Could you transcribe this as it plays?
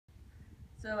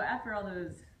So after all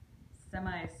those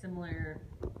semi-similar,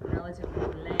 relatively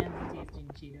bland-tasting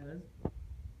Cheetos,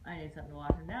 I need something to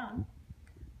wash them down.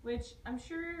 Which I'm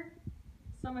sure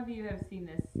some of you have seen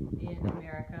this in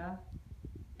America,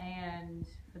 and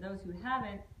for those who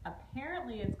haven't,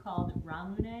 apparently it's called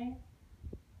Ramune.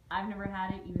 I've never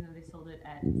had it, even though they sold it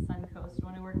at Suncoast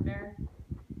when I worked there.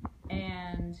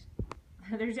 And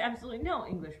there's absolutely no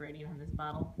English rating on this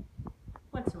bottle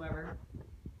whatsoever.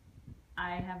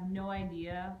 I have no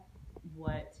idea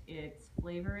what its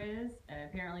flavor is.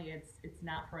 Apparently it's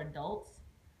not for adults.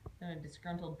 There are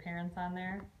disgruntled parents on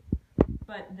there.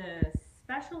 But the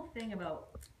special thing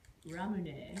about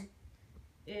Ramune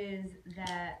is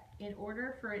that in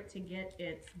order for it to get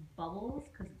its bubbles,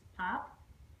 because it's pop,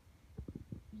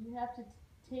 you have to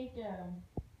take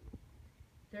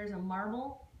there's a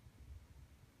marble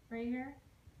right here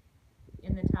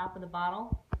in the top of the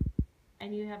bottle,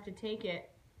 and you have to take it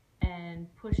and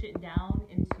push it down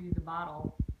into the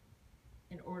bottle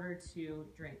in order to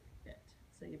drink it.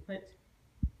 So you put,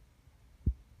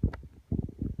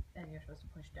 and you're supposed to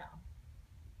push down.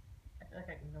 I feel like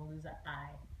I'm gonna lose an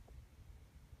eye.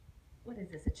 What is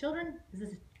this, is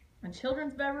this a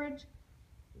children's beverage?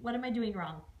 What am I doing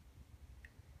wrong?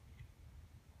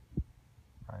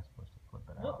 Probably supposed to flip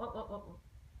it Whoa, out. whoa, whoa, whoa.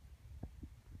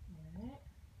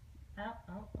 Alright.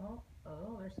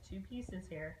 Oh, there's two pieces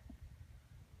here.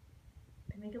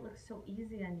 They make it look so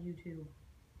easy on YouTube.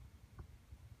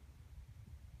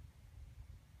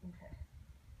 Okay.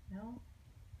 No?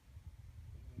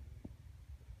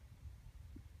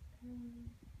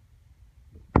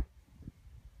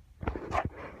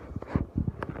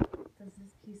 Does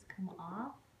this piece come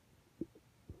off?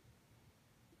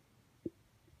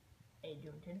 Hey,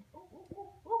 Junton.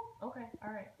 Okay,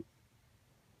 alright.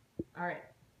 Alright.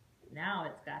 Now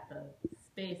it's got the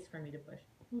space for me to push.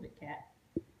 Move it, cat.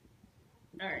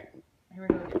 Alright. Here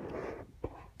we go again.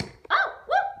 Oh!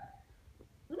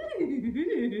 Woo!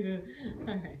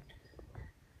 Alright.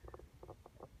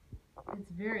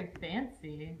 It's very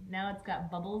fancy. Now it's got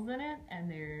bubbles in it,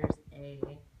 and there's a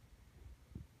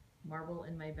marble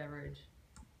in my beverage.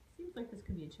 Seems like this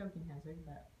could be a choking hazard,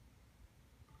 but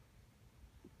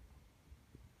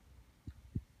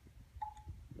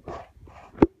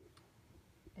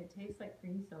it tastes like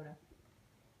cream soda.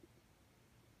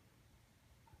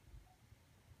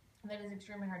 That is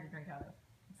extremely hard to drink out of.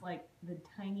 It's like the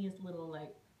tiniest little,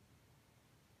 like,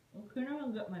 I couldn't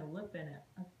even get my lip in it.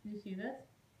 Do you see this?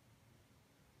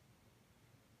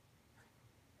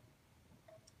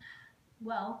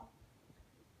 Well,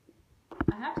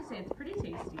 I have to say it's pretty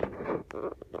tasty.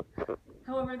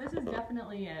 However, this is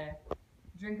definitely a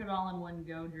drink it all in one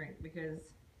go drink,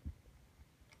 because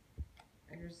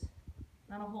there's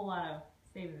not a whole lot of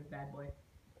saving this bad boy.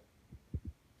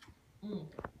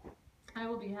 I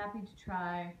will be happy to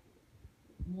try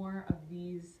more of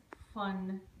these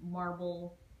fun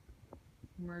marble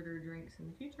murder drinks in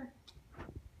the future.